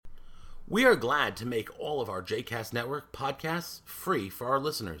We are glad to make all of our JCast Network podcasts free for our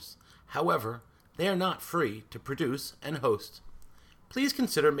listeners. However, they are not free to produce and host. Please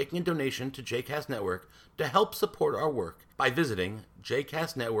consider making a donation to JCast Network to help support our work by visiting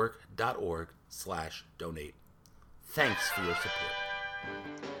jcastnetwork.org/donate. Thanks for your support.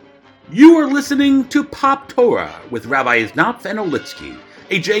 You are listening to Pop Torah with Rabbi Knopf and Olitsky,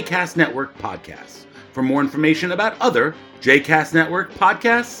 a JCast Network podcast. For more information about other JCast Network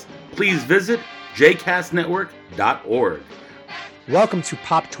podcasts, please visit jcastnetwork.org. Welcome to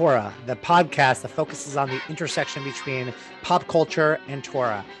Pop Torah, the podcast that focuses on the intersection between pop culture and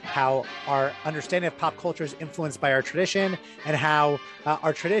Torah, how our understanding of pop culture is influenced by our tradition, and how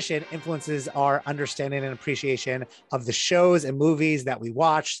our tradition influences our understanding and appreciation of the shows and movies that we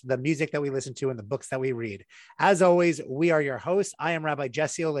watch, the music that we listen to, and the books that we read. As always, we are your hosts. I am Rabbi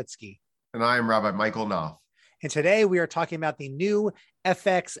Jesse Olitsky. And I am Rabbi Michael Knopf. And today we are talking about the new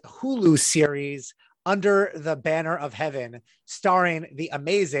FX Hulu series, Under the Banner of Heaven, starring the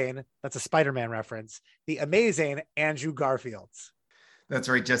amazing, that's a Spider-Man reference, the amazing Andrew Garfield. That's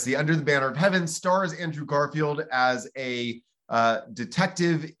right, Jesse. Under the Banner of Heaven stars Andrew Garfield as a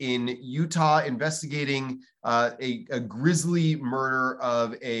detective in Utah investigating a grisly murder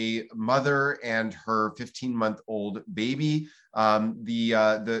of a mother and her 15-month-old baby.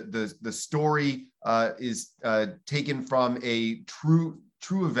 The story is taken from a true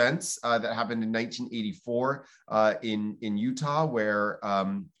events that happened in 1984 in Utah, where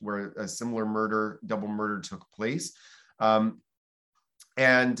a similar double murder took place.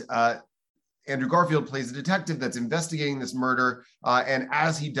 Andrew Garfield plays a detective that's investigating this murder, and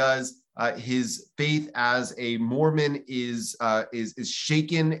as he does, his faith as a Mormon is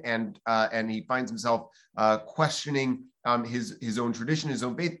shaken, and he finds himself questioning his own tradition, his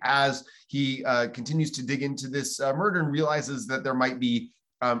own faith, as he continues to dig into this murder and realizes that there might be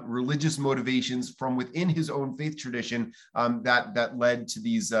religious motivations from within his own faith tradition that led to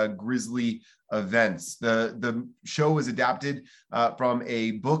these grisly events. The show was adapted from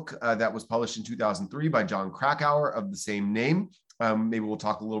a book that was published in 2003 by John Krakauer of the same name. Maybe we'll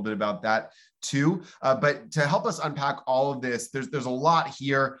talk a little bit about that too. But to help us unpack all of this, there's a lot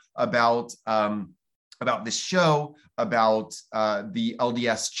here about this show, about the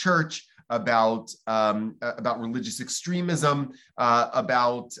LDS Church, about religious extremism,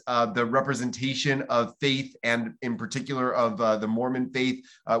 about the representation of faith, and in particular of the Mormon faith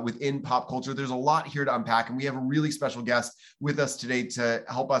within pop culture. There's a lot here to unpack, and we have a really special guest with us today to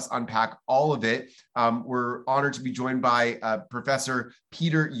help us unpack all of it. We're honored to be joined by Professor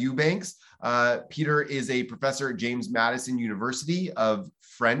Peter Eubanks. Peter is a professor at James Madison University of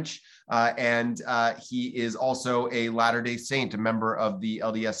French, and he is also a Latter-day Saint, a member of the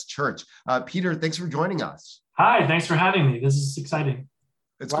LDS Church. Peter, thanks for joining us. Hi, thanks for having me. This is exciting.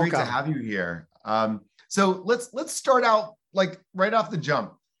 It's Welcome. Great to have you here. So let's start out like right off the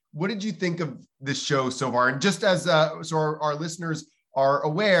jump. What did you think of this show so far? And just as so our listeners are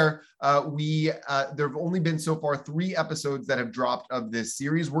aware, there have only been so far 3 episodes that have dropped of this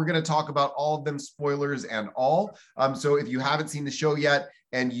series. We're going to talk about all of them, spoilers and all. So if you haven't seen the show yet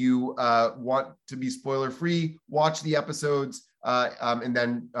and you want to be spoiler free, watch the episodes and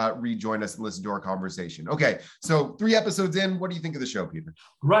then rejoin us and listen to our conversation. Okay, so 3 episodes in, what do you think of the show, Peter?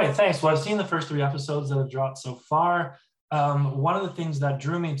 Right, thanks. Well, I've seen the first 3 episodes that have dropped so far. One of the things that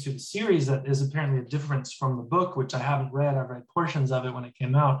drew me to the series that is apparently a difference from the book, which I haven't read, I've read portions of it when it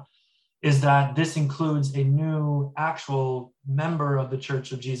came out, is that this includes a new actual member of the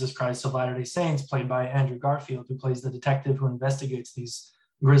Church of Jesus Christ of Latter-day Saints, played by Andrew Garfield, who plays the detective who investigates these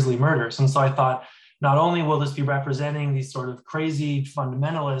grisly murders. And so I thought, not only will this be representing these sort of crazy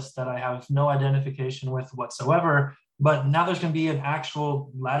fundamentalists that I have no identification with whatsoever, but now there's going to be an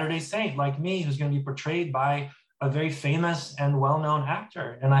actual Latter-day Saint like me who's going to be portrayed by a very famous and well-known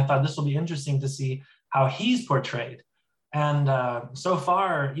actor. And I thought this will be interesting to see how he's portrayed. And so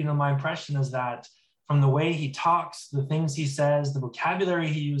far, my impression is that from the way he talks, the things he says, the vocabulary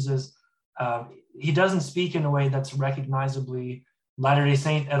he uses, he doesn't speak in a way that's recognizably Latter-day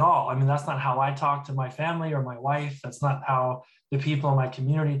Saint at all. I mean, that's not how I talk to my family or my wife. That's not how the people in my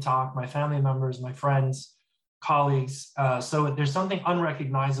community talk, my family members, my friends, colleagues. So there's something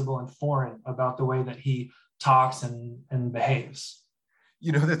unrecognizable and foreign about the way that he talks and behaves.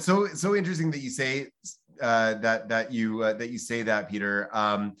 That's so interesting that you say that you say that, Peter.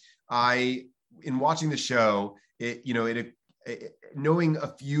 In watching the show, knowing a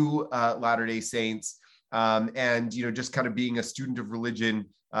few Latter-day Saints, and just kind of being a student of religion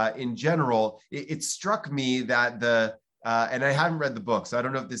in general, it struck me that and I haven't read the book, so I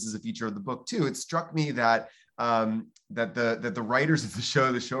don't know if this is a feature of the book too. It struck me that the writers of the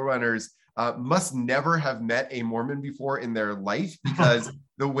show, the showrunners, must never have met a Mormon before in their life, because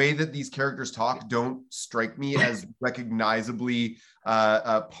the way that these characters talk don't strike me as recognizably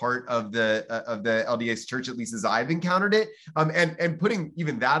part of the LDS Church, at least as I've encountered it. And putting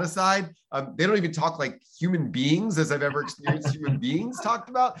even that aside, they don't even talk like human beings as I've ever experienced human beings talked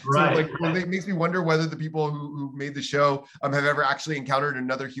about. Right. So like, it makes me wonder whether the people who made the show have ever actually encountered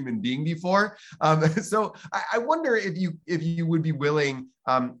another human being before. So I wonder if you would be willing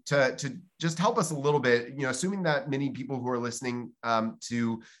to just help us a little bit, assuming that many people who are listening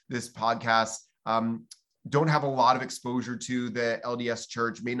to this podcast don't have a lot of exposure to the LDS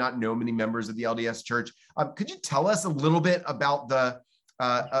Church, may not know many members of the LDS Church. Could you tell us a little bit about the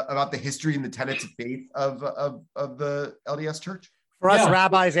history and the tenets of faith of the LDS Church? For us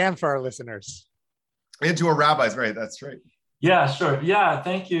rabbis and for our listeners. And to our rabbis, right? That's right. Yeah, sure. Yeah,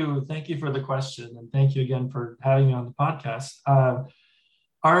 thank you. Thank you for the question. And thank you again for having me on the podcast.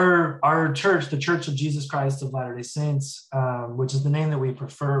 Our church, the Church of Jesus Christ of Latter-day Saints, which is the name that we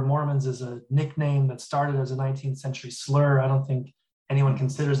prefer. Mormons is a nickname that started as a 19th century slur. I don't think anyone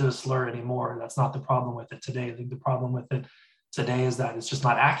considers it a slur anymore. That's not the problem with it today. I think the problem with it today is that it's just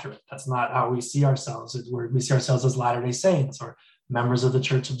not accurate. That's not how we see ourselves. We see ourselves as Latter-day Saints or members of the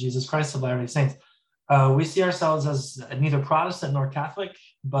Church of Jesus Christ of Latter-day Saints. We see ourselves as neither Protestant nor Catholic,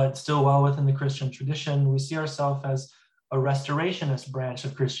 but still well within the Christian tradition. We see ourselves as a restorationist branch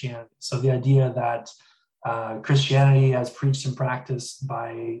of Christianity. So the idea that Christianity, as preached and practiced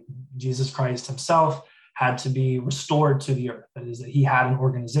by Jesus Christ himself, had to be restored to the earth. That is, that he had an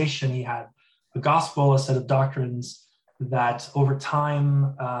organization, he had a gospel, a set of doctrines that over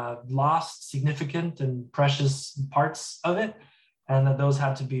time lost significant and precious parts of it, and that those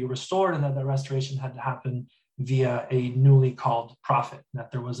had to be restored, and that the restoration had to happen via a newly called prophet,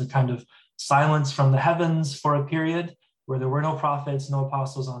 that there was a kind of silence from the heavens for a period where there were no prophets, no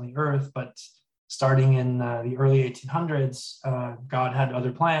apostles on the earth, but starting in the early 1800s, God had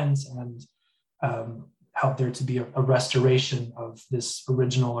other plans and helped there to be a restoration of this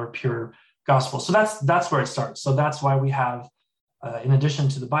original or pure gospel. So that's where it starts. So that's why we have, in addition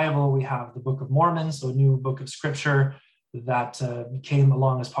to the Bible, we have the Book of Mormon, so a new book of scripture that came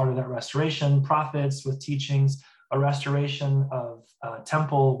along as part of that restoration, prophets with teachings, a restoration of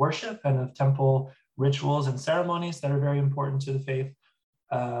temple worship and of temple rituals and ceremonies that are very important to the faith,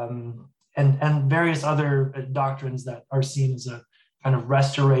 and various other doctrines that are seen as a kind of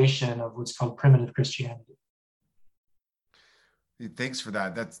restoration of what's called primitive Christianity. Thanks for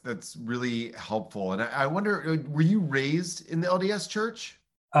that. That's really helpful. And I wonder, were you raised in the LDS Church?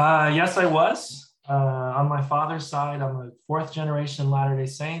 Yes, I was. On my father's side, I'm a fourth generation Latter-day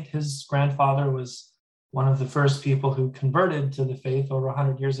Saint. His grandfather was one of the first people who converted to the faith over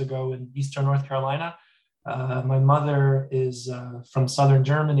 100 years ago in Eastern North Carolina. My mother is from Southern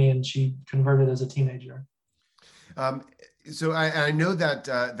Germany, and she converted as a teenager. So I know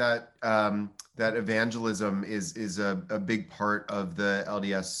that evangelism is a big part of the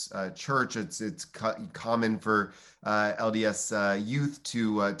LDS Church. It's common for LDS youth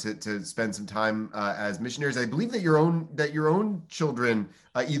to spend some time as missionaries. I believe that your own children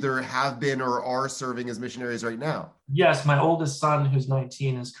either have been or are serving as missionaries right now. Yes, my oldest son, who's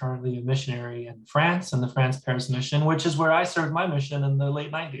 19, is currently a missionary in France, in the France Paris mission, which is where I served my mission in the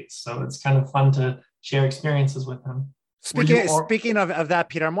late 90s. So it's kind of fun to share experiences with him. Speaking of that,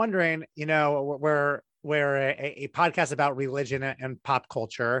 Peter, I'm wondering, we're a podcast about religion and pop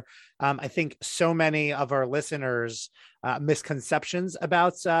culture. I think so many of our listeners' misconceptions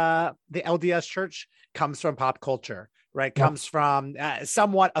about the LDS Church comes from pop culture, right? Yeah. Comes from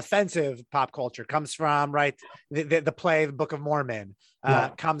somewhat offensive pop culture, comes from, right, the play, the Book of Mormon,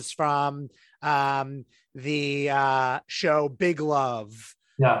 comes from the show Big Love.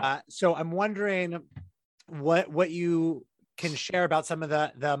 Yeah. So I'm wondering what you can share about some of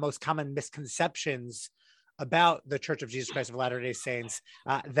the most common misconceptions about the Church of Jesus Christ of Latter-day Saints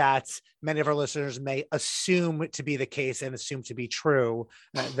that many of our listeners may assume to be the case and assume to be true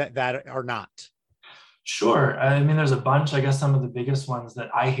that are not. Sure. I mean, there's a bunch. I guess some of the biggest ones that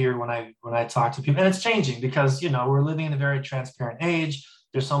I hear when I talk to people, and it's changing because, we're living in a very transparent age.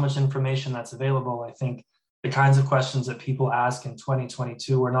 There's so much information that's available. I think the kinds of questions that people ask in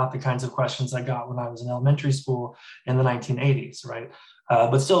 2022 are not the kinds of questions I got when I was in elementary school in the 1980s, right?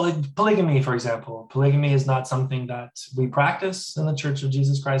 But still, like polygamy, for example, polygamy is not something that we practice in the Church of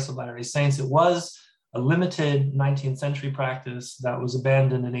Jesus Christ of Latter-day Saints. It was a limited 19th century practice that was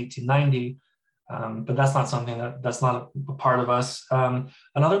abandoned in 1890, but that's not something that's not a part of us.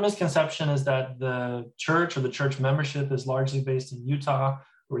 Another misconception is that the church or the church membership is largely based in Utah,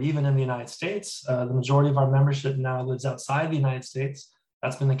 or even in the United States. The majority of our membership now lives outside the United States.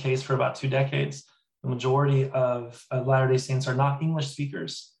 That's been the case for about 2 decades. The majority of Latter-day Saints are not English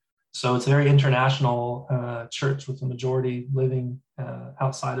speakers. So it's a very international church with the majority living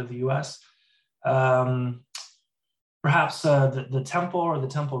outside of the US. Perhaps the temple or the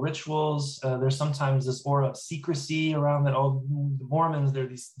temple rituals, there's sometimes this aura of secrecy around that. Oh, the Mormons, they're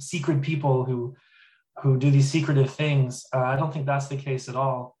these secret people who do these secretive things. I don't think that's the case at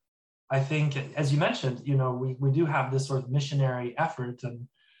all. I think, as you mentioned, we do have this sort of missionary effort, and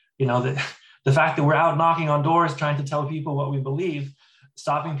the fact that we're out knocking on doors trying to tell people what we believe,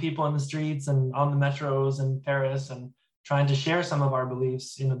 stopping people in the streets and on the metros in Paris and trying to share some of our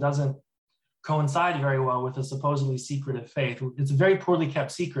beliefs, doesn't coincide very well with a supposedly secretive faith. It's a very poorly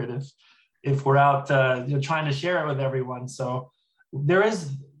kept secret if we're out trying to share it with everyone. So there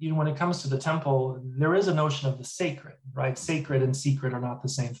is, when it comes to the temple, there is a notion of the sacred, right? Sacred and secret are not the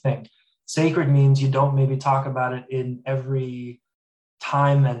same thing. Sacred means you don't maybe talk about it in every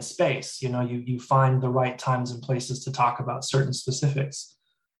time and space. You find the right times and places to talk about certain specifics.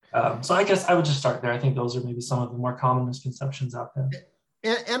 So I guess I would just start there. I think those are maybe some of the more common misconceptions out there.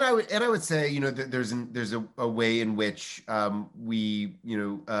 And I would say, that there's a way in which we,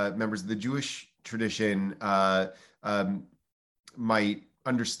 members of the Jewish tradition might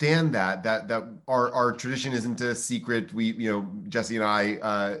understand that our tradition isn't a secret. We, Jesse and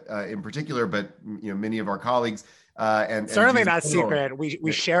I in particular, but many of our colleagues and certainly not secret.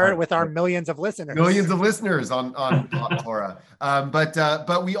 We share it with our millions of listeners. Millions of listeners on Pop Torah.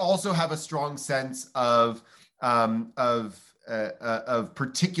 But we also have a strong sense of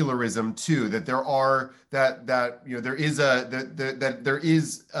particularism too, that there are there is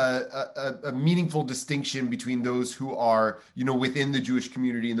a meaningful distinction between those who are within the Jewish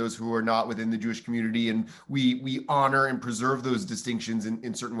community and those who are not within the Jewish community, and we honor and preserve those distinctions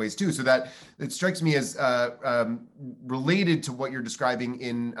in certain ways too. So that it strikes me as related to what you're describing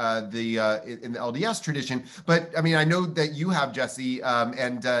in the LDS tradition. But I mean, I know that you have, Jesse,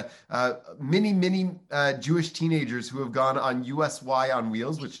 and many Jewish teenagers who have gone on USY on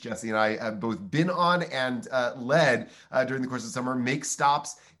Wheels, which Jesse and I have both been on and led during the course of summer, make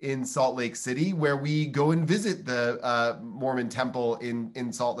stops in Salt Lake City, where we go and visit the Mormon temple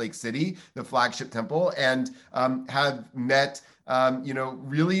in Salt Lake City, the flagship temple, and have met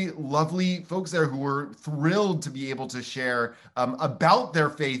really lovely folks there who were thrilled to be able to share about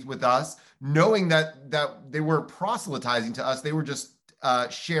their faith with us, knowing that they weren't proselytizing to us. They were just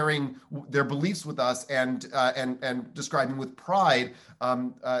sharing their beliefs with us and describing with pride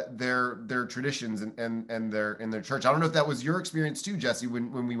their traditions and their church. I don't know if that was your experience too, Jesse,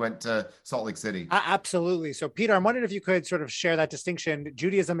 when we went to Salt Lake City. Absolutely. So Peter, I'm wondering if you could sort of share that distinction.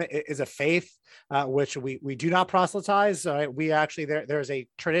 Judaism is a faith which we do not proselytize. We actually, there's a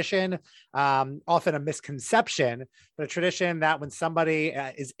tradition, often a misconception, but a tradition that when somebody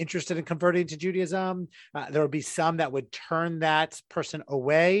is interested in converting to Judaism, there would be some that would turn that person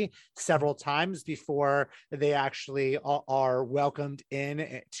away several times before they actually are welcomed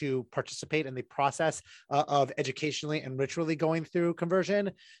in to participate in the process of educationally and ritually going through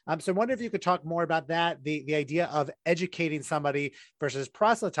conversion. So I wonder if you could talk more about that, the idea of educating somebody versus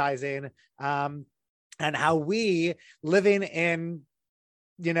proselytizing, and how we living in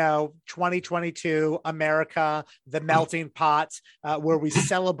 2022 America, the melting pot, where we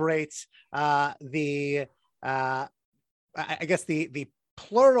celebrate the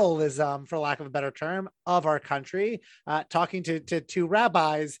pluralism, for lack of a better term, of our country. Talking to two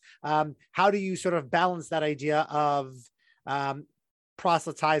rabbis, how do you sort of balance that idea of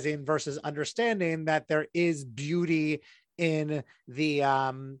proselytizing versus understanding that there is beauty in the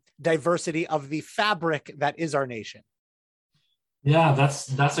diversity of the fabric that is our nation? Yeah,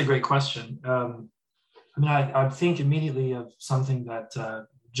 that's a great question. I think immediately of something that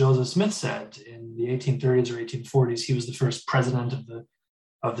Joseph Smith said in the 1830s or 1840s. He was the first president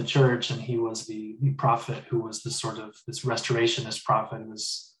of the church, and he was the prophet who was this restorationist prophet who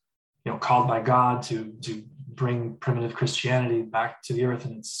was called by God to bring primitive Christianity back to the earth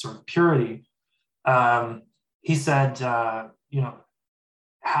in its sort of purity. He said,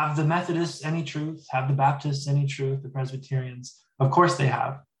 have the Methodists any truth? Have the Baptists any truth? The Presbyterians? Of course they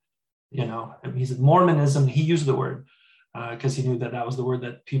have. He said Mormonism, he used the word because he knew that was the word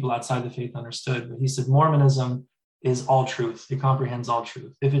that people outside the faith understood. But he said Mormonism is all truth. It comprehends all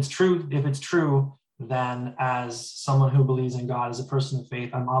truth. If it's true, then as someone who believes in God, as a person of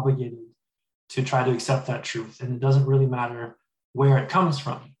faith, I'm obligated to try to accept that truth. And it doesn't really matter where it comes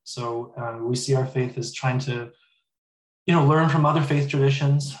from. So we see our faith as trying to, learn from other faith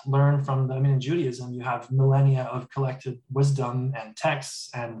traditions, learn from in Judaism, you have millennia of collected wisdom and texts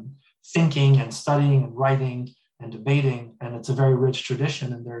and thinking and studying and writing and debating, and it's a very rich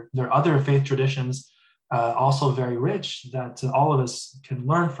tradition. And there are other faith traditions also very rich that all of us can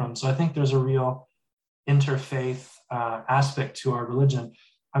learn from. So I think there's a real interfaith aspect to our religion.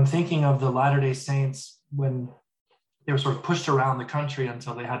 I'm thinking of the Latter-day Saints when they were sort of pushed around the country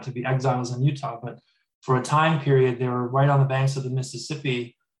until they had to be exiles in Utah. But for a time period, they were right on the banks of the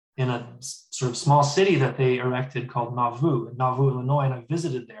Mississippi in a sort of small city that they erected called Nauvoo, in Nauvoo, Illinois. And I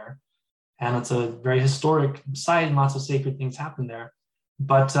visited there. And it's a very historic site, and lots of sacred things happen there.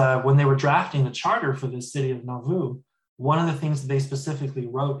 But when they were drafting the charter for the city of Nauvoo, one of the things that they specifically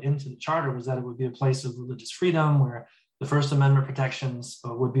wrote into the charter was that it would be a place of religious freedom where the First Amendment protections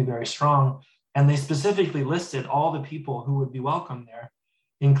would be very strong. And they specifically listed all the people who would be welcome there,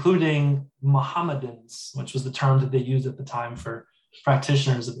 including Mohammedans, which was the term that they used at the time for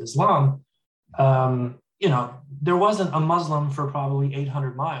practitioners of Islam. There wasn't a Muslim for probably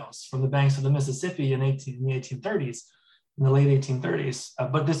 800 miles from the banks of the Mississippi in the 1830s, in the late 1830s.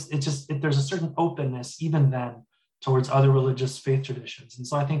 But there's a certain openness even then towards other religious faith traditions. And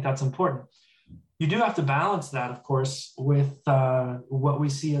so I think that's important. You do have to balance that, of course, with what we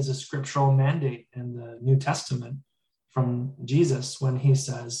see as a scriptural mandate in the New Testament from Jesus when he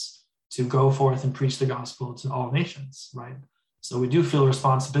says to go forth and preach the gospel to all nations, right? So we do feel a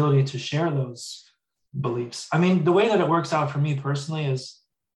responsibility to share those beliefs. I mean, the way that it works out for me personally is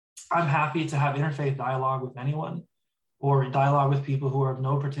I'm happy to have interfaith dialogue with anyone, or dialogue with people who are of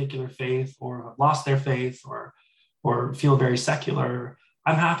no particular faith or have lost their faith or feel very secular.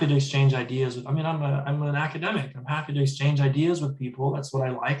 I'm happy to exchange ideas with, I'm an academic. I'm happy to exchange ideas with people. That's what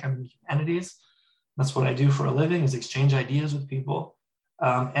I like. I'm in humanities. That's what I do for a living, is exchange ideas with people.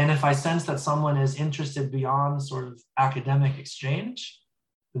 And if I sense that someone is interested beyond sort of academic exchange,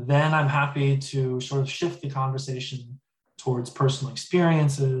 then I'm happy to sort of shift the conversation towards personal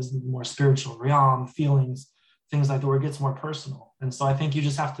experiences, the more spiritual realm, feelings, things like that, where it gets more personal. And so I think you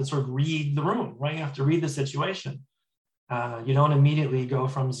just have to sort of read the room, right? You have to read the situation. You don't immediately go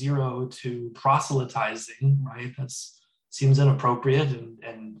from zero to proselytizing, right? That seems inappropriate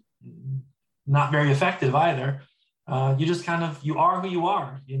and not very effective either. You just kind of, you are who you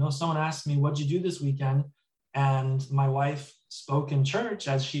are. Someone asked me, what'd you do this weekend? And my wife spoke in church,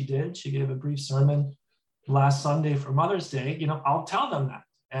 as she did. She gave a brief sermon last Sunday for Mother's Day. I'll tell them that.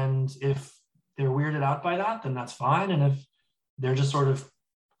 And if they're weirded out by that, then that's fine. And if they're just sort of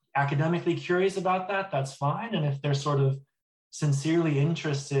academically curious about that, that's fine. And if they're sort of sincerely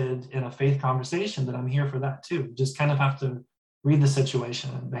interested in a faith conversation, then I'm here for that too. Just kind of have to read the situation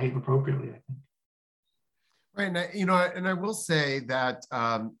and behave appropriately, I think. Right, and I will say that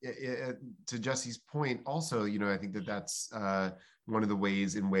to Jesse's point, also, I think that's one of the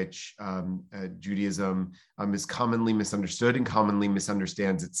ways in which Judaism is commonly misunderstood and commonly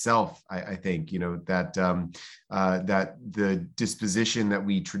misunderstands itself. I think that the disposition that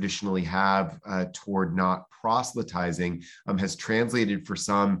we traditionally have toward not proselytizing has translated for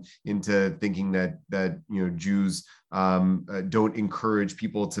some into thinking that Jews don't encourage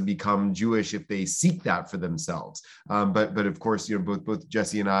people to become Jewish if they seek that for themselves. But of course, both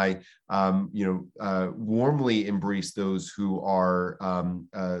Jesse and I, warmly embrace those who are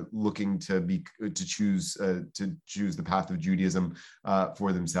looking to choose the path of Judaism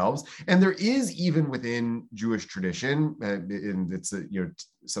for themselves. And there is, even within Jewish tradition, and it's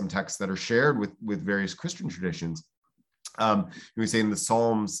some texts that are shared with various Christian traditions. We say in the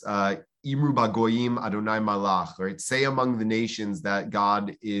Psalms, Imru bagoyim Adonai malach, right? Say among the nations that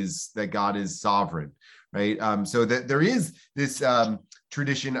God is sovereign, right? So that there is this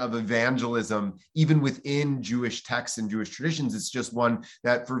tradition of evangelism even within Jewish texts and Jewish traditions. It's just one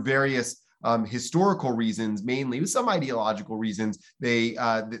that, for various historical reasons, mainly with some ideological reasons, they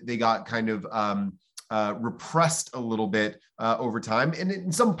got kind of repressed a little bit over time, and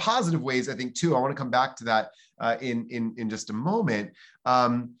in some positive ways, I think too. I want to come back to that in just a moment.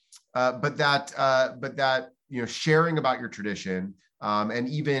 But that sharing about your tradition, and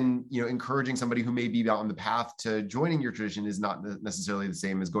even encouraging somebody who may be on the path to joining your tradition is not necessarily the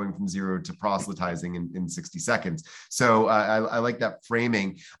same as going from zero to proselytizing in 60 seconds. So I like that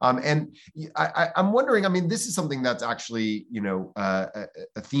framing. And I'm wondering, this is something that's actually a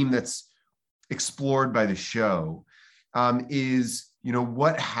theme that's explored by the show, is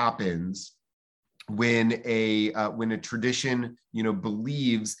what happens when a tradition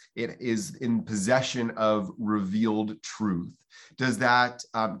believes it is in possession of revealed truth. Does that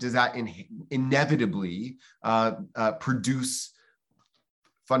inevitably produce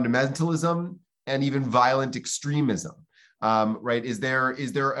fundamentalism and even violent extremism? Right? Is there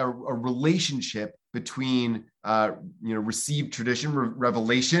a relationship between received tradition,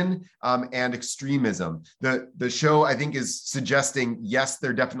 revelation, and extremism. The show, I think, is suggesting, yes,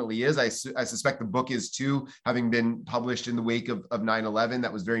 there definitely is. I suspect the book is too, having been published in the wake of 9/11.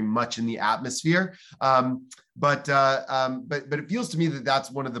 That was very much in the atmosphere. But it feels to me that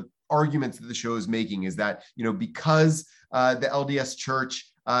that's one of the arguments that the show is making, is that, because the LDS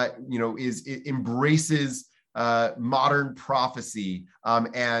Church embraces modern prophecy,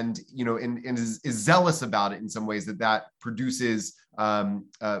 and is zealous about it in some ways, that produces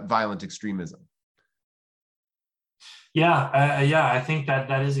violent extremism. I think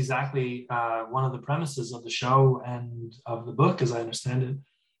that is exactly one of the premises of the show and of the book, as I understand it.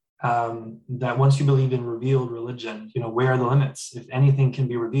 That once you believe in revealed religion, where are the limits? If anything can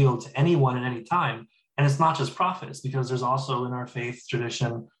be revealed to anyone at any time, and it's not just prophets, because there's also in our faith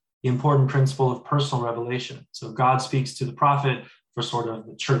tradition the important principle of personal revelation. So God speaks to the prophet for sort of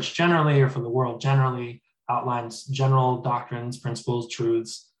the church generally, or for the world generally, outlines general doctrines, principles,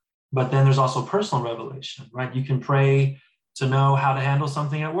 truths. But then there's also personal revelation, right? You can pray to know how to handle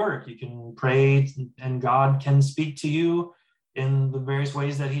something at work. You can pray and God can speak to you in the various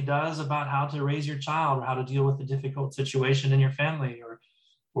ways that he does about how to raise your child, or how to deal with a difficult situation in your family, or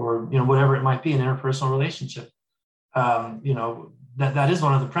whatever it might be, an interpersonal relationship. That is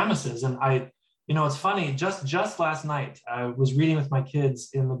one of the premises. And it's funny, just last night, I was reading with my kids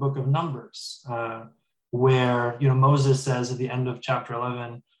in the book of Numbers, where, Moses says at the end of chapter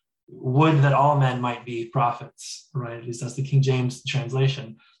 11, would that all men might be prophets, right? At least that's the King James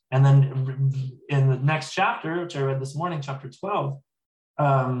translation. And then in the next chapter, which I read this morning, chapter 12,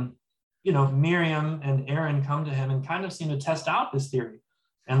 Miriam and Aaron come to him and kind of seem to test out this theory.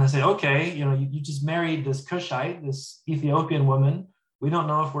 And they say, okay, you just married this Cushite, this Ethiopian woman. We don't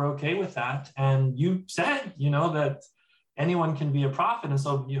know if we're okay with that. And you said, that anyone can be a prophet. And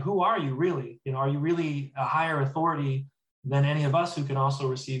so who are you really? Are you really a higher authority than any of us who can also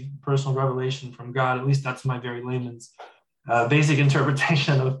receive personal revelation from God? At least that's my very layman's basic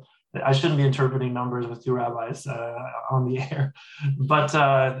interpretation of. I shouldn't be interpreting Numbers with two rabbis on the air, but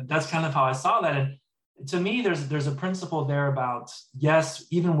that's kind of how I saw that. And to me, there's a principle there about, yes,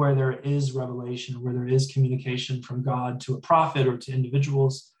 even where there is revelation, where there is communication from God to a prophet or to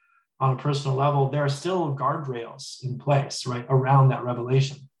individuals on a personal level, there are still guardrails in place, right, around that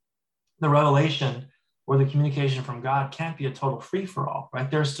revelation. The revelation or the communication from God can't be a total free-for-all, right?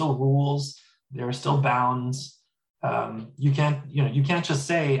 There are still rules, there are still bounds. You can't just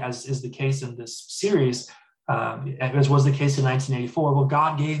say, as is the case in this series, as was the case in 1984, well,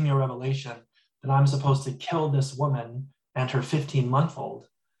 God gave me a revelation that I'm supposed to kill this woman and her 15-month-old,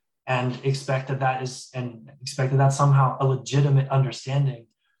 and expect that that's somehow a legitimate understanding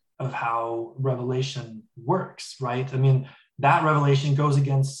of how revelation works, right? I mean, that revelation goes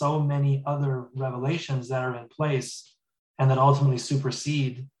against so many other revelations that are in place and that ultimately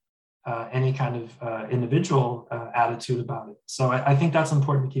supersede any kind of individual attitude about it. So I think that's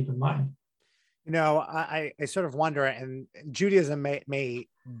important to keep in mind. I sort of wonder, and Judaism may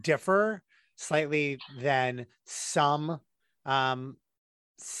differ slightly than some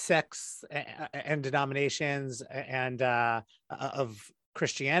sects and denominations and of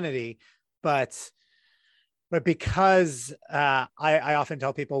Christianity, but because I often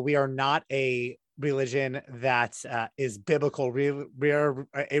tell people we are not a religion that is biblical, we are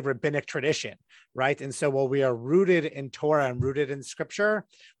a rabbinic tradition, right? And so while we are rooted in Torah and rooted in scripture,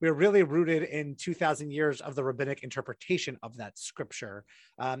 we are really rooted in 2,000 years of the rabbinic interpretation of that scripture,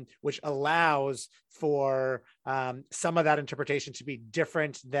 which allows for some of that interpretation to be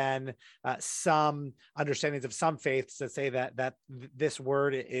different than some understandings of some faiths that say that this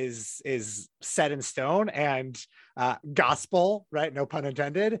word is set in stone and gospel, right? No pun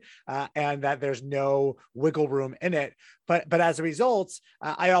intended, and that there's no wiggle room in it. But as a result,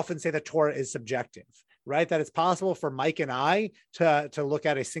 I often say that Torah is subjective, right? That it's possible for Mike and I to look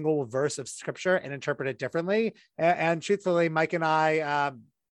at a single verse of scripture and interpret it differently. And truthfully, Mike and I,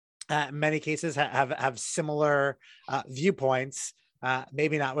 in many cases, have similar viewpoints,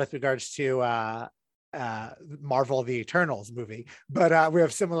 maybe not with regards to Marvel the Eternals movie, but we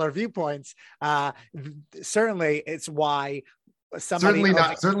have similar viewpoints. Certainly it's why certainly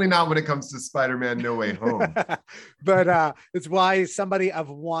not when it comes to Spider-Man No Way Home. But it's why somebody of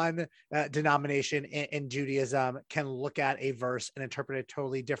one denomination in Judaism can look at a verse and interpret it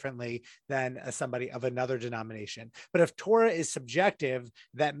totally differently than somebody of another denomination. But if Torah is subjective,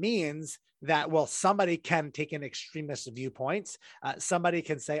 that means that, well, somebody can take an extremist viewpoints. Somebody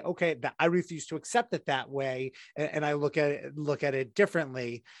can say, okay, I refuse to accept it that way, and I look at it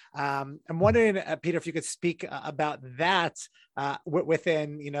differently. I'm wondering, Peter, if you could speak about that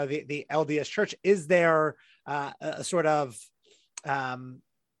within, the LDS Church. Is there a sort of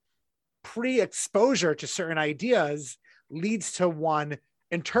pre-exposure to certain ideas leads to one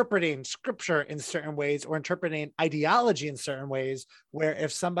interpreting scripture in certain ways or interpreting ideology in certain ways, where if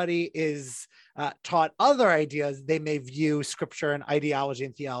somebody is taught other ideas, they may view scripture and ideology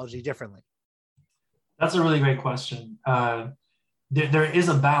and theology differently? That's a really great question. There is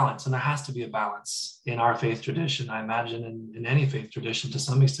a balance, and there has to be a balance in our faith tradition, I imagine in any faith tradition to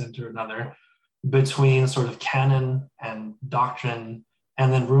some extent or another, between sort of canon and doctrine,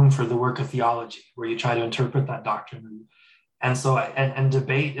 and then room for the work of theology, where you try to interpret that doctrine. And so, and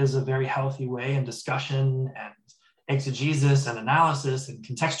debate is a very healthy way, and discussion and exegesis and analysis and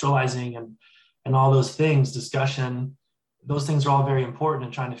contextualizing and all those things, discussion, those things are all very important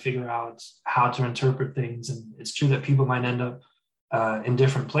in trying to figure out how to interpret things. And it's true that people might end up in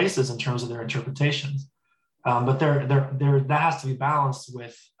different places in terms of their interpretations. But that has to be balanced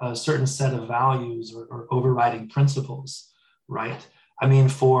with a certain set of values or overriding principles, right? I mean,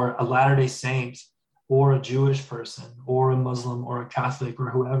 for a Latter-day Saint, or a Jewish person, or a Muslim, or a Catholic, or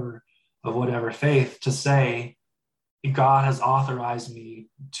whoever of whatever faith, to say, God has authorized me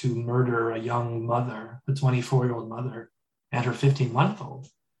to murder a young mother, a 24-year-old mother, and her 15-month-old,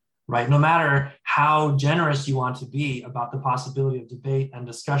 right? No matter how generous you want to be about the possibility of debate and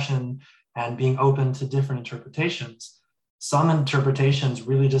discussion and being open to different interpretations, some interpretations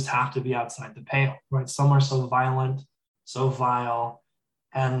really just have to be outside the pale, right? Some are so violent, so vile,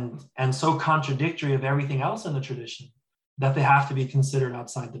 and so contradictory of everything else in the tradition that they have to be considered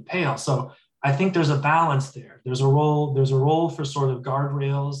outside the pale. So I think there's a balance there. There's a role for sort of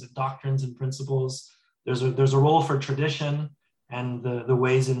guardrails and doctrines and principles. There's a role for tradition and the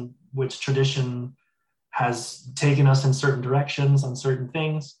ways in which tradition has taken us in certain directions on certain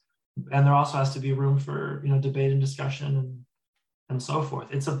things. And there also has to be room for, debate and discussion and so forth.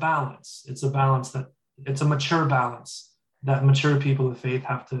 It's a balance. It's a mature balance that mature people of faith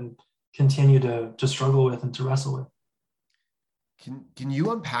have to continue to struggle with and to wrestle with. Can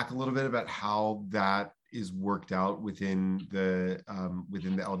you unpack a little bit about how that is worked out within the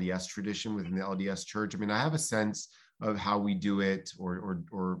LDS tradition, within the LDS Church? I mean, I have a sense of how we do it,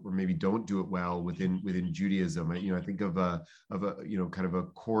 or maybe don't do it well within Judaism. I think of a kind of a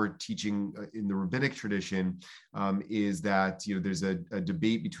core teaching in the rabbinic tradition is that there's a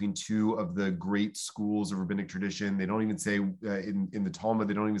debate between two of the great schools of rabbinic tradition. They don't even say in the Talmud,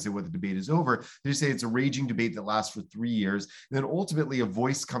 they don't even say what the debate is over. They just say it's a raging debate that lasts for 3 years. And then ultimately a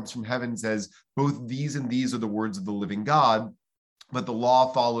voice comes from heaven and says, both these and these are the words of the living God, but the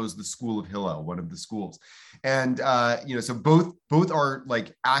law follows the school of Hillel, one of the schools. And, so both are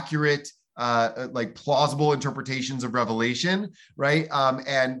like accurate, like plausible interpretations of Revelation, right?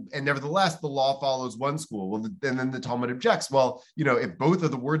 And nevertheless, the law follows one school. Well, and then the Talmud objects, well, if both are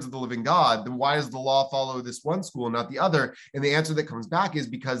the words of the living God, then why does the law follow this one school and not the other? And the answer that comes back is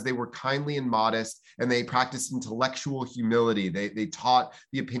because they were kindly and modest, and they practiced intellectual humility. They taught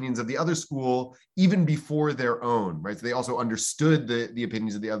the opinions of the other school even before their own, right? So they also understood the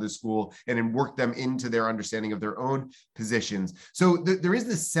opinions of the other school and worked them into their understanding of their own positions. So there is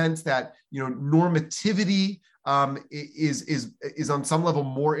this sense that normativity is on some level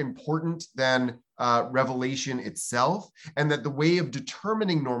more important than revelation itself, and that the way of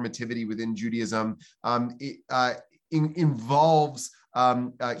determining normativity within Judaism involves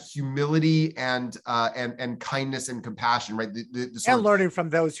humility and kindness and compassion, right? And learning from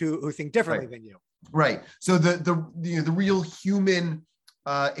those who think differently than you. Right. So the real human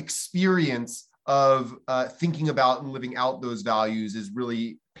experience of thinking about and living out those values is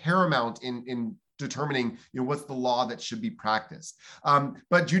really paramount in determining what's the law that should be practiced.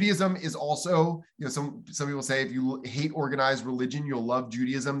 But Judaism is also, some people say if you hate organized religion, you'll love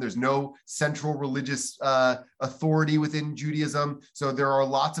Judaism. There's no central religious authority within Judaism. So there are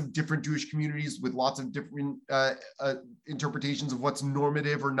lots of different Jewish communities with lots of different interpretations of what's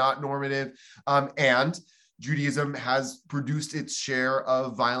normative or not normative. And Judaism has produced its share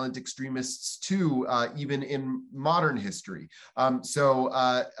of violent extremists too, even in modern history. On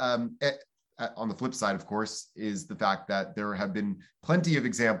the flip side, of course, is the fact that there have been plenty of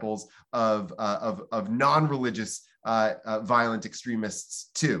examples of non-religious violent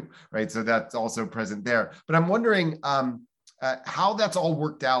extremists too, right? So that's also present there. But I'm wondering how that's all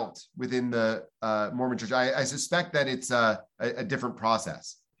worked out within the Mormon Church. I suspect that it's a different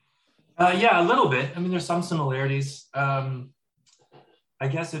process. Yeah, a little bit. I mean, there's some similarities. I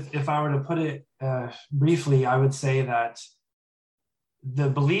guess if I were to put it briefly, I would say that the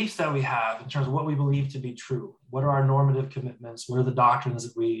beliefs that we have in terms of what we believe to be true, what are our normative commitments, what are the doctrines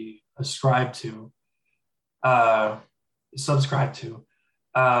that we ascribe to, subscribe to,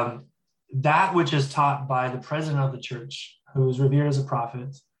 that which is taught by the president of the church, who is revered as a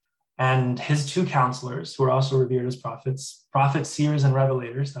prophet, and his two counselors, who are also revered as prophets, seers, and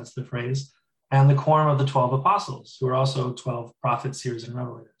revelators, that's the phrase, and the quorum of the 12 apostles, who are also 12 prophets, seers, and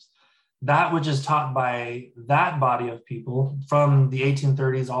revelators. That which is taught by that body of people from the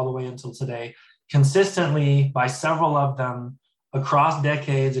 1830s all the way until today, consistently by several of them across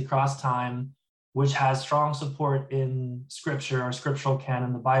decades, across time, which has strong support in scripture or scriptural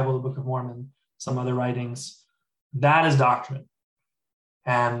canon, the Bible, the Book of Mormon, some other writings, that is doctrine.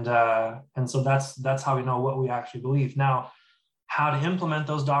 And so that's how we know what we actually believe. Now, how to implement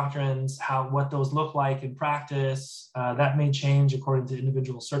those doctrines, what those look like in practice, that may change according to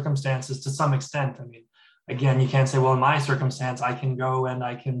individual circumstances to some extent. I mean, again, you can't say, well, in my circumstance, I can go and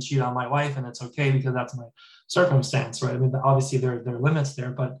I can cheat on my wife and it's okay because that's my circumstance, right? I mean, obviously there are limits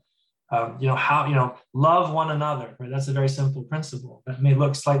there, but love one another, right? That's a very simple principle that may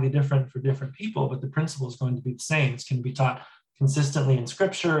look slightly different for different people, but the principle is going to be the same. It's going to be taught consistently in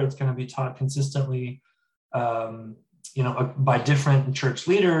scripture. It's going to be taught consistently, by different church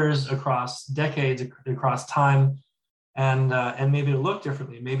leaders across decades, across time, and maybe it'll look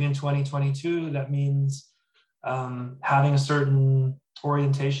differently. Maybe in 2022, that means having a certain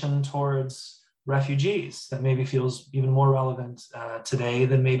orientation towards refugees that maybe feels even more relevant today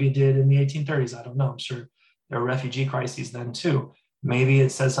than maybe it did in the 1830s. I don't know. I'm sure there were refugee crises then too. Maybe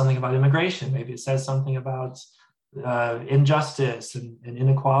it says something about immigration. Maybe it says something about injustice and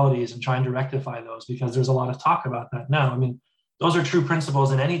inequalities and trying to rectify those, because there's a lot of talk about that now. I mean, those are true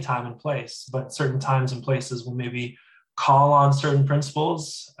principles in any time and place, but certain times and places will maybe call on certain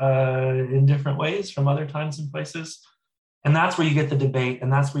principles in different ways from other times and places. And that's where you get the debate, and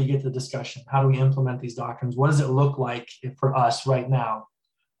that's where you get the discussion. How do we implement these doctrines? What does it look like for us right now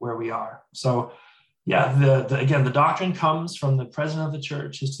where we are? So yeah, the doctrine comes from the president of the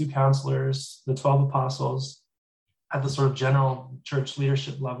church, his two counselors, the 12 apostles, at the sort of general church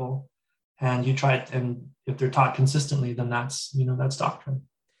leadership level. And you try it, and if they're taught consistently, then that's doctrine.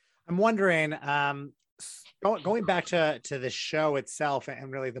 I'm wondering, going back to the show itself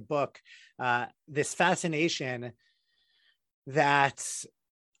and really the book, this fascination that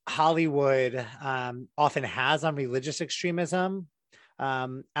Hollywood often has on religious extremism.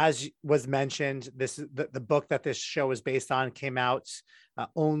 As was mentioned, the book that this show is based on came out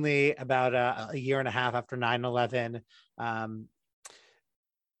only about a year and a half after 9/11. And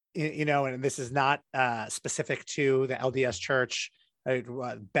this is not specific to the LDS Church.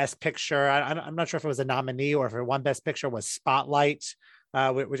 Best Picture, I'm not sure if it was a nominee or if it won Best Picture, was Spotlight,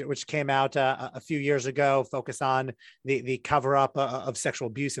 which came out a few years ago, focused on the cover-up of sexual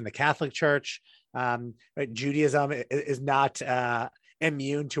abuse in the Catholic Church. Right? Judaism is not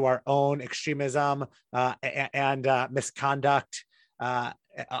immune to our own extremism and misconduct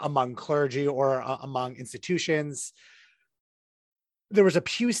among clergy or among institutions. There was a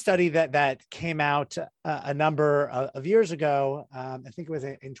Pew study that came out a number of years ago. I think it was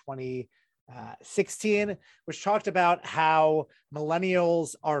in 2016, which talked about how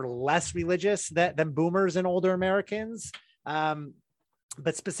millennials are less religious than boomers and older Americans,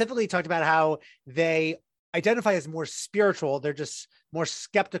 but specifically talked about how they identify as more spiritual. They're just more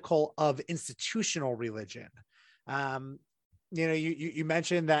skeptical of institutional religion. You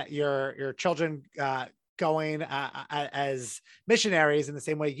mentioned that your children going as missionaries in the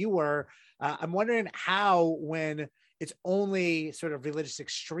same way you were. I'm wondering how, when it's only sort of religious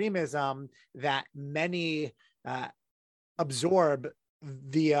extremism that many absorb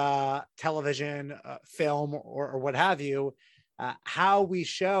via television, film, or what have you, how we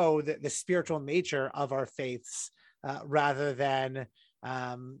show the spiritual nature of our faiths rather than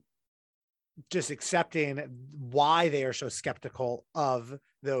just accepting why they are so skeptical of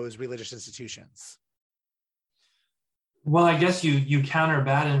those religious institutions. Well, I guess you counter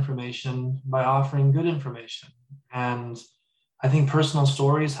bad information by offering good information. And I think personal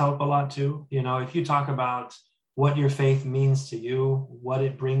stories help a lot too. If you talk about what your faith means to you, what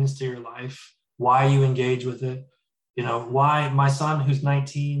it brings to your life, why you engage with it, why my son, who's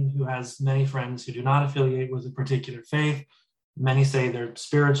 19, who has many friends who do not affiliate with a particular faith, many say they're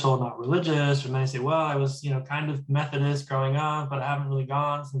spiritual, not religious, or many say, well, I was, kind of Methodist growing up, but I haven't really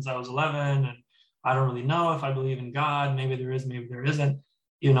gone since I was 11. And I don't really know if I believe in God. Maybe there is, maybe there isn't.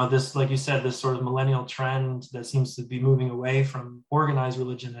 This, like you said, this sort of millennial trend that seems to be moving away from organized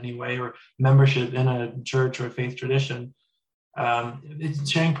religion anyway, or membership in a church or a faith tradition. It's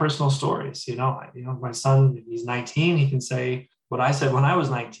sharing personal stories. My son, he's 19. He can say what I said when I was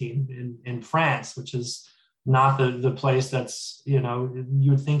 19 in France, which is not the place that's, you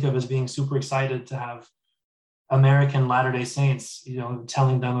would think of as being super excited to have American Latter-day Saints,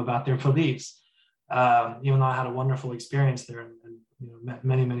 telling them about their beliefs. Even though I had a wonderful experience there and met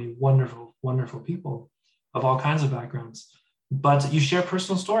many, many wonderful, wonderful people of all kinds of backgrounds. But you share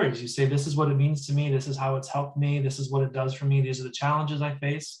personal stories. You say, this is what it means to me. This is how it's helped me. This is what it does for me. These are the challenges I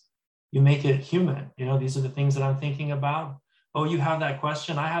face. You make it human. These are the things that I'm thinking about. Oh, you have that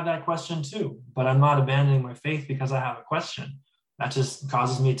question. I have that question too. But I'm not abandoning my faith because I have a question. That just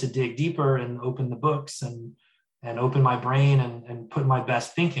causes me to dig deeper and open the books and open my brain and put my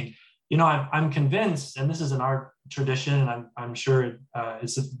best thinking. I'm convinced, and this is in our tradition, and I'm sure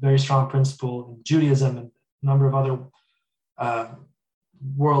it's a very strong principle in Judaism and a number of other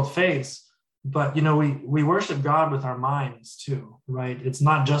world faiths, but we worship God with our minds too, right? It's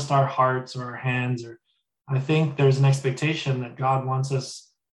not just our hearts or our hands. Or I think there's an expectation that God wants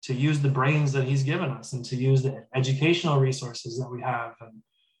us to use the brains that He's given us and to use the educational resources that we have.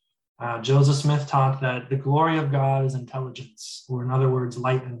 And Joseph Smith taught that the glory of God is intelligence, or in other words,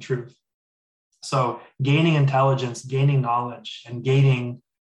 light and truth. So gaining intelligence, gaining knowledge, and gaining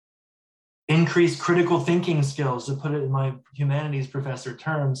increased critical thinking skills, to put it in my humanities professor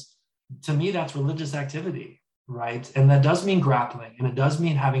terms, to me, that's religious activity, right? And that does mean grappling, and it does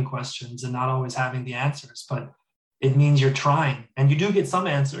mean having questions and not always having the answers, but it means you're trying, and you do get some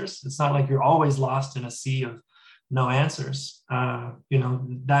answers. It's not like you're always lost in a sea of no answers.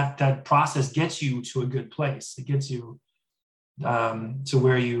 That process gets you to a good place. It gets you to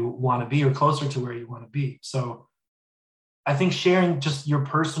where you want to be, or closer to where you want to be. So I think sharing just your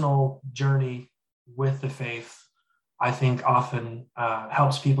personal journey with the faith, I think often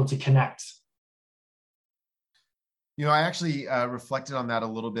helps people to connect. I actually reflected on that a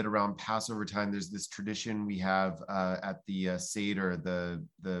little bit around Passover time. There's this tradition we have at the Seder,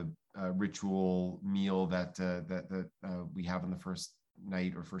 the ritual meal that we have on the first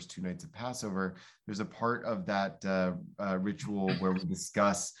night or first 2 nights of Passover. There's a part of that ritual where we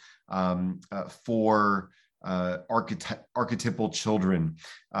discuss four archetypal children,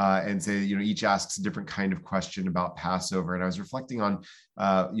 and say, each asks a different kind of question about Passover. And I was reflecting on,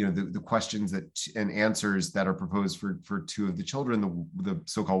 the questions and answers that are proposed for two of the children, the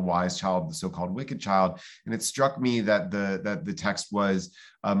so-called wise child, the so-called wicked child. And it struck me that the text was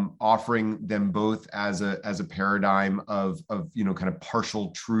offering them both as a paradigm of kind of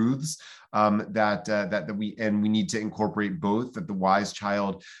partial truths, that we need to incorporate both. That the wise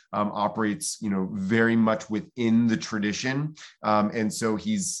child operates very much within the tradition, and so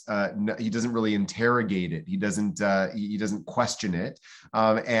he doesn't really interrogate it. He doesn't question it,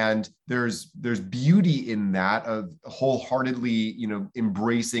 and there's beauty in that, of wholeheartedly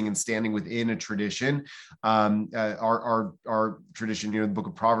embracing and standing within a tradition. Our tradition, the Book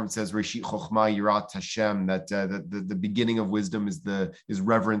of Proverbs says, "Reshit Chochma Yirat Hashem," that the beginning of wisdom is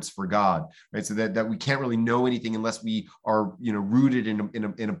reverence for God, right? So that we can't really know anything unless we are rooted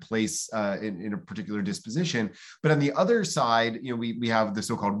in a place, in a particular disposition. But on the other side, we have the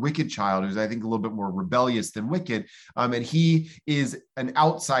so-called wicked child, who's I think a little bit more rebellious than wicked, and he is an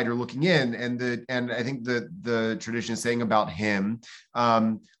outsider looking in, and I think the tradition is saying about him,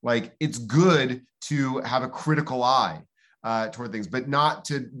 like, it's good to have a critical eye toward things, but not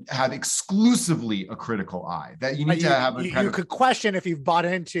to have exclusively a critical eye. That you need to have a you could question if you've bought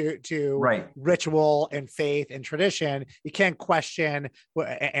into right. ritual and faith and tradition. You can't question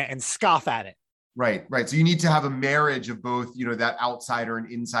and scoff at it. Right. So you need to have a marriage of both, that outsider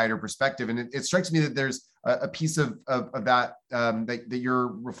and insider perspective. And it strikes me that there's a piece of that that you're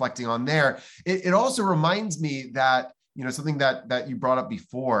reflecting on there. It also reminds me that, something that you brought up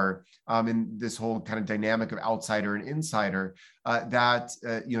before, in this whole kind of dynamic of outsider and insider, that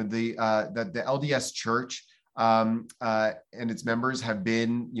the LDS Church and its members have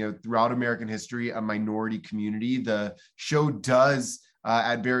been, throughout American history, a minority community. The show does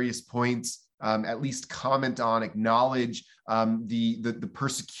at various points at least comment on, acknowledge the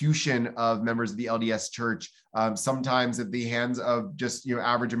persecution of members of the LDS Church, sometimes at the hands of just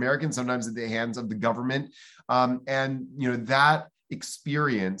average Americans, sometimes at the hands of the government, and that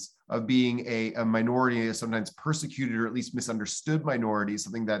experience of being a minority, a sometimes persecuted or at least misunderstood minority,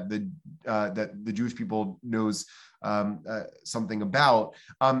 something that the Jewish people knows something about,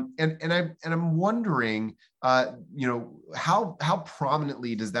 and I'm wondering, how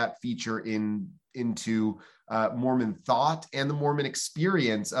prominently does that feature into Mormon thought and the Mormon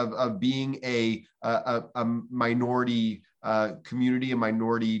experience of being a minority community, a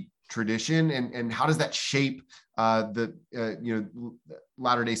minority tradition, and how does that shape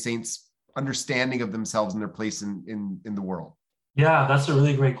Latter-day Saints understanding of themselves and their place in the world? Yeah, that's a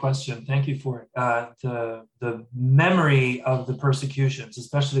really great question. Thank you for it. The memory of the persecutions,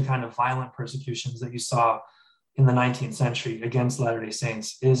 especially the kind of violent persecutions that you saw in the 19th century against Latter-day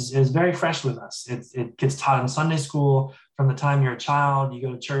Saints, is very fresh with us. It gets taught in Sunday school from the time you're a child. You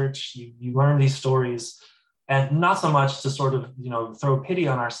go to church, you learn these stories, and not so much to sort of throw pity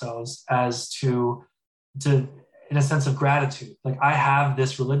on ourselves as to in a sense of gratitude. Like, I have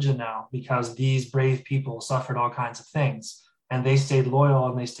this religion now because these brave people suffered all kinds of things, and they stayed loyal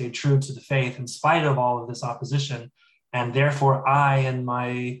and they stayed true to the faith in spite of all of this opposition. And therefore, I, in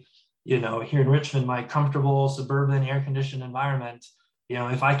my, here in Richmond, my comfortable suburban air-conditioned environment,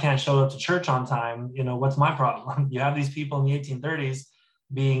 if I can't show up to church on time, what's my problem? You have these people in the 1830s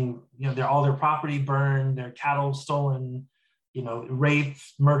being, all their property burned, their cattle stolen, rape,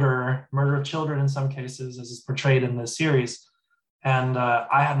 murder of children in some cases, as is portrayed in the series. And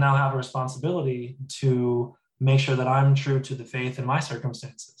I now have a responsibility to make sure that I'm true to the faith in my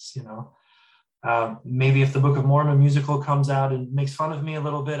circumstances. Maybe if the Book of Mormon musical comes out and makes fun of me a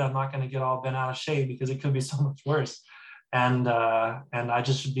little bit, I'm not going to get all bent out of shape, because it could be so much worse. And I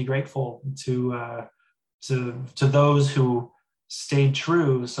just should be grateful to those who stayed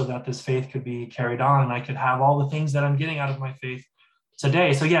true so that this faith could be carried on, and I could have all the things that I'm getting out of my faith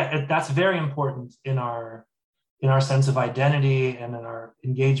today. So yeah, that's very important in our sense of identity and in our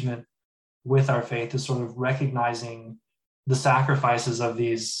engagement with our faith, is sort of recognizing the sacrifices of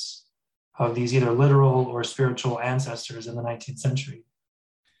these either literal or spiritual ancestors in the 19th century.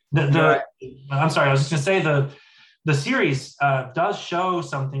 I'm sorry, I was just going to say the series does show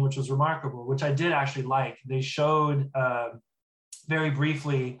something which was remarkable, which I did actually like. They showed very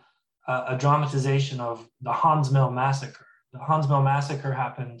briefly a dramatization of the Haun's Mill Massacre. The Haun's Mill Massacre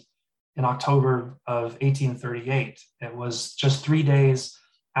happened in October of 1838. It was just 3 days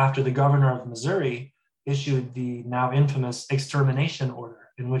after the governor of Missouri issued the now infamous extermination order,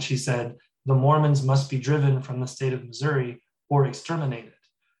 in which he said the Mormons must be driven from the state of Missouri or exterminated.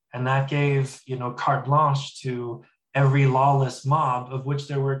 And that gave, carte blanche to every lawless mob, of which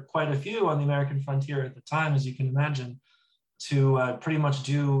there were quite a few on the American frontier at the time, as you can imagine, to pretty much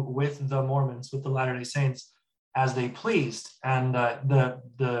do with the Mormons, with the Latter-day Saints, as they pleased. And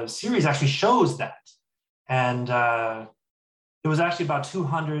the series actually shows that. And it was actually about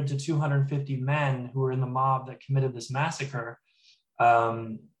 200 to 250 men who were in the mob that committed this massacre,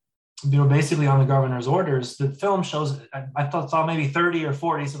 basically on the governor's orders. The film shows, I saw maybe 30 or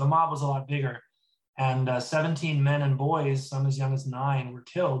 40, so the mob was a lot bigger. And 17 men and boys, some as young as 9, were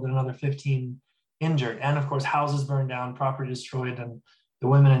killed, and another 15 injured. And of course, houses burned down, property destroyed, and the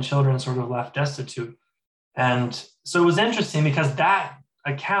women and children sort of left destitute. And so it was interesting, because that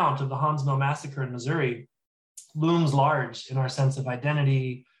account of the Haun's Mill Massacre in Missouri looms large in our sense of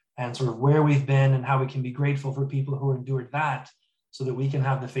identity and sort of where we've been, and how we can be grateful for people who endured that, so that we can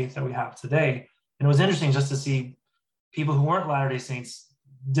have the faith that we have today. And it was interesting just to see people who weren't Latter-day Saints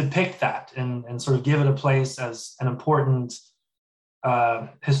depict that and sort of give it a place as an important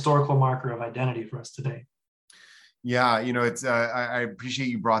historical marker of identity for us today. Yeah, it's I appreciate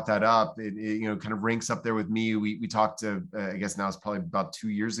you brought that up. It kind of ranks up there with me. We talked to I guess now it's probably about 2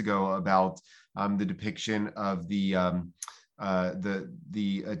 years ago about the depiction of the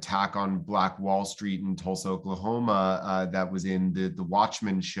attack on Black Wall Street in Tulsa, Oklahoma, that was in the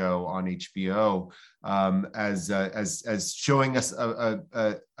Watchmen show on HBO, as showing us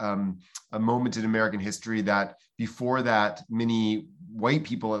a moment in American history that before that many white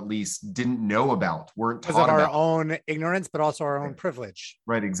people at least didn't know about, weren't taught about. Because of our own ignorance, but also our own privilege.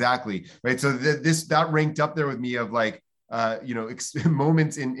 Right, exactly. Right. So that ranked up there with me of like,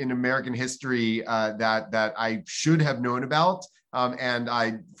 moments in American history that I should have known about, and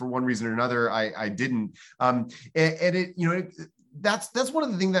I, for one reason or another, I didn't. And it, that's one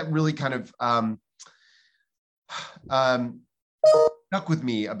of the things that really kind of stuck with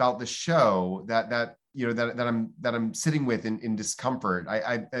me about the show, that I'm sitting with in discomfort.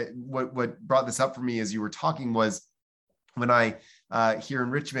 What brought this up for me as you were talking was when I here in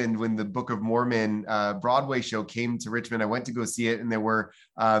Richmond, when the Book of Mormon Broadway show came to Richmond, I went to go see it, and there were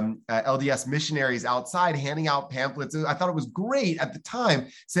LDS missionaries outside handing out pamphlets. I thought it was great at the time,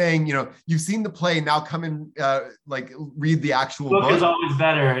 saying, you've seen the play, now come and read the actual book. The book is always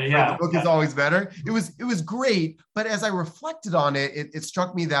better. Yeah, right, the book is always better. It was great, but as I reflected on it, it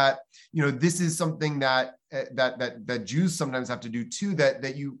struck me that this is something that Jews sometimes have to do too. That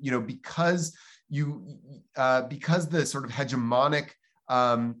because the sort of hegemonic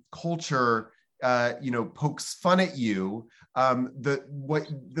culture, pokes fun at you,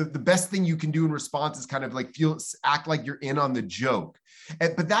 the best thing you can do in response is kind of like act like you're in on the joke.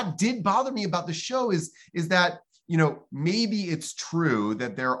 But that did bother me about the show is that, maybe it's true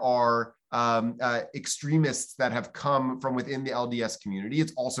that there are extremists that have come from within the LDS community.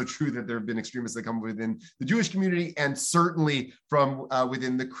 It's also true that there have been extremists that come within the Jewish community and certainly from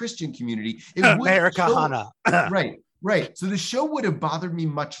within the Christian community. Mayor Kahana. Right. So the show would have bothered me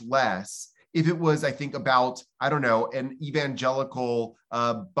much less if it was, I think, about, I don't know, an evangelical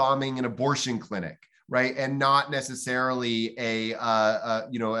bombing an abortion clinic, right? And not necessarily a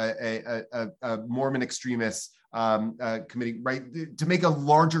Mormon extremist committee, right? To make a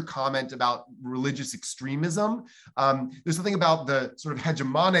larger comment about religious extremism. There's something about the sort of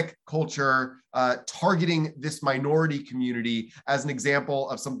hegemonic culture targeting this minority community as an example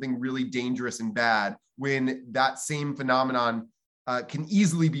of something really dangerous and bad, when that same phenomenon can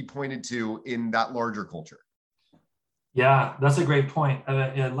easily be pointed to in that larger culture. Yeah, that's a great point.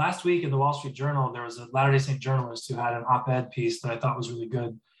 Last week in the Wall Street Journal, there was a Latter-day Saint journalist who had an op-ed piece that I thought was really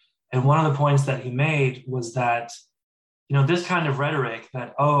good. And one of the points that he made was that, this kind of rhetoric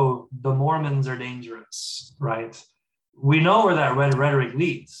that, the Mormons are dangerous, right? We know where that rhetoric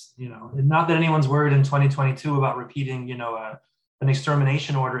leads, not that anyone's worried in 2022 about repeating, an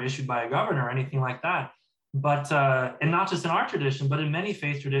extermination order issued by a governor or anything like that. But, and not just in our tradition, but in many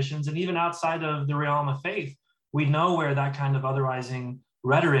faith traditions, and even outside of the realm of faith, we know where that kind of otherizing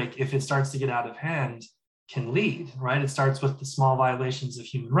rhetoric, if it starts to get out of hand, can lead, right? It starts with the small violations of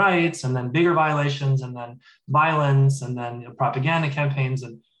human rights, and then bigger violations, and then violence, and then propaganda campaigns.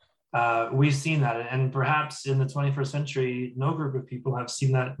 And we've seen that. And perhaps in the 21st century, no group of people have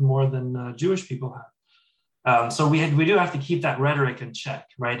seen that more than Jewish people have. So we do have to keep that rhetoric in check,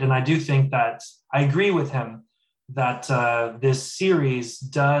 right? And I do think that I agree with him that this series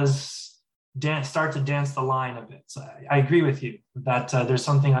does start to dance the line a bit. So I agree with you that there's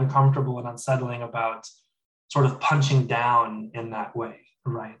something uncomfortable and unsettling about sort of punching down in that way,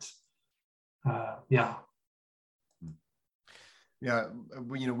 right? Yeah,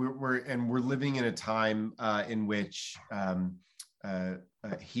 we're living in a time in which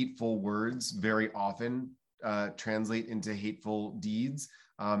hateful words very often translate into hateful deeds,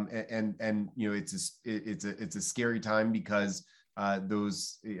 and it's a scary time because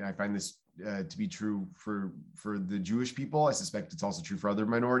those, I find this to be true for the Jewish people. I suspect it's also true for other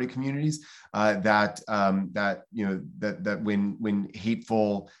minority communities. That when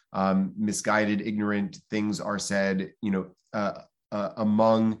hateful, misguided, ignorant things are said,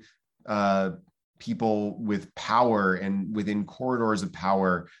 among people with power and within corridors of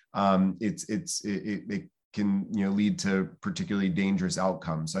power, it can lead to particularly dangerous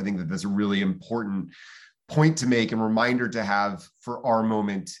outcomes. So I think that that's a really important point to make and reminder to have for our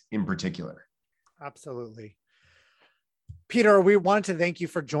moment in particular. Absolutely. Peter, we wanted to thank you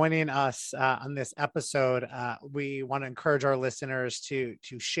for joining us on this episode. We want to encourage our listeners to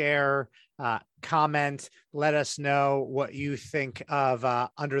share, comment, let us know what you think of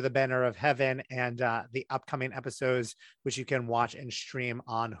Under the Banner of Heaven and the upcoming episodes, which you can watch and stream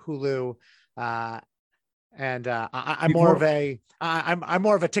on Hulu. I'm more of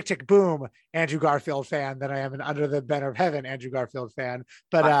a Tick, Tick, Boom Andrew Garfield fan than I am an Under the Banner of Heaven Andrew Garfield fan.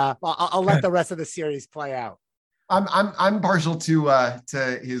 But I'll let the rest of the series play out. I'm partial to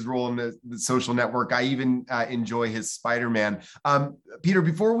his role in the Social Network. I even enjoy his Spider-Man. Peter,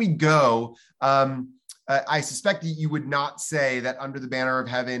 before we go, I suspect that you would not say that Under the Banner of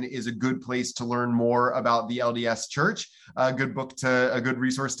Heaven is a good place to learn more about the LDS Church, a good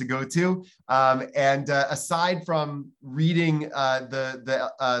resource to go to. And aside from reading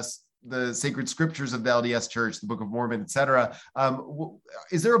the sacred scriptures of the LDS Church, the Book of Mormon, etc.,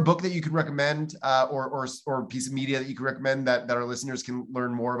 is there a book that you could recommend or a piece of media that you could recommend that our listeners can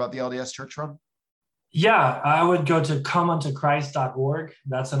learn more about the LDS Church from? Yeah, I would go to comeuntoChrist.org.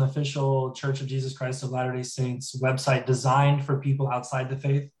 That's an official Church of Jesus Christ of Latter-day Saints website designed for people outside the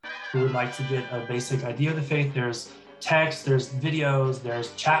faith who would like to get a basic idea of the faith. There's text, there's videos,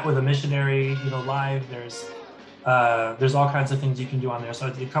 there's chat with a missionary, live. There's all kinds of things you can do on there.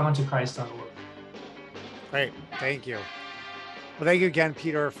 So comeuntoChrist.org. Great, thank you. Well, thank you again,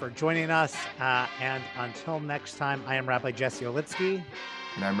 Peter, for joining us. And until next time, I am Rabbi Jesse Olitsky.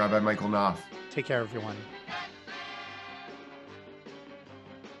 And I'm Rabbi Michael Knopf. Take care, everyone.